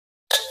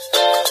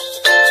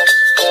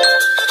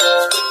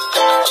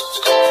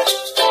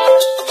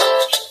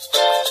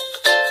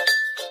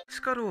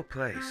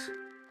place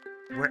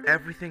where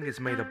everything is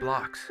made of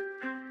blocks,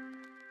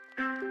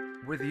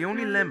 where the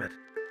only limit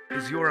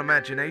is your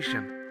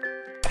imagination.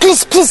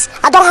 Please,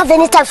 I don't have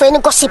any time for any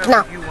gossip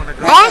now.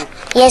 Eh?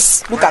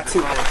 Yes. Look at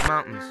it.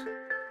 Mountains.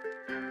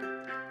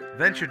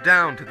 Venture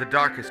down to the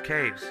darkest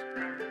caves.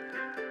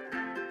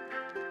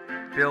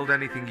 Build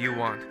anything you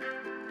want.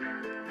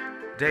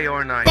 Day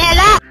or night,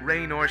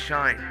 rain or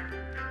shine.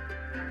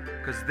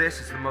 Because this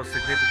is the most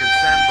significant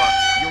sandbox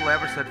you'll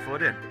ever set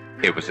foot in.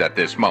 It was at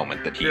this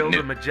moment that he Build knew.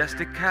 a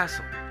majestic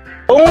castle.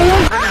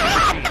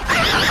 Ride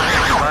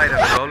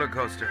a roller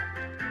coaster.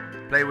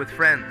 Play with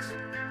friends.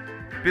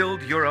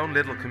 Build your own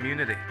little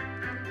community.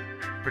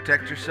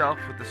 Protect yourself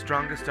with the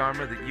strongest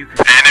armor that you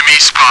can. Enemy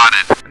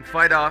spotted. And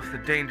fight off the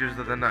dangers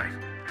of the night.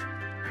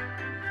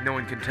 No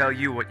one can tell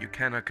you what you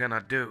can or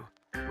cannot do,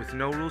 with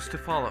no rules to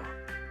follow.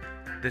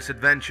 This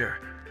adventure,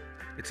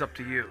 it's up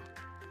to you.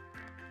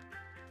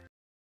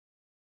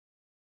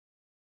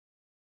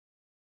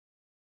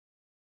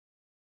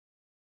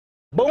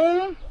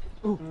 Boom,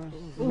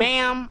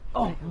 bam,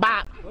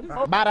 bop,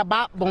 bada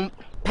bop, boom,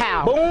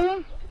 pow.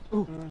 Boom.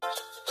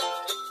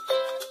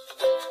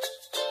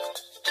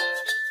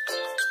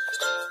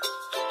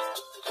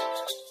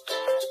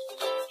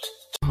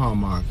 Oh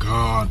my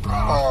God, bro.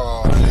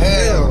 Oh,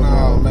 hell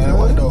no, man.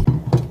 What the?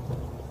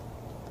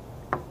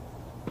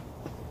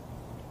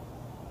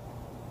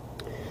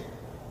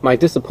 My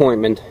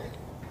disappointment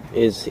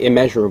is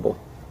immeasurable,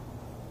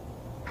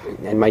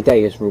 and my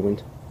day is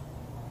ruined.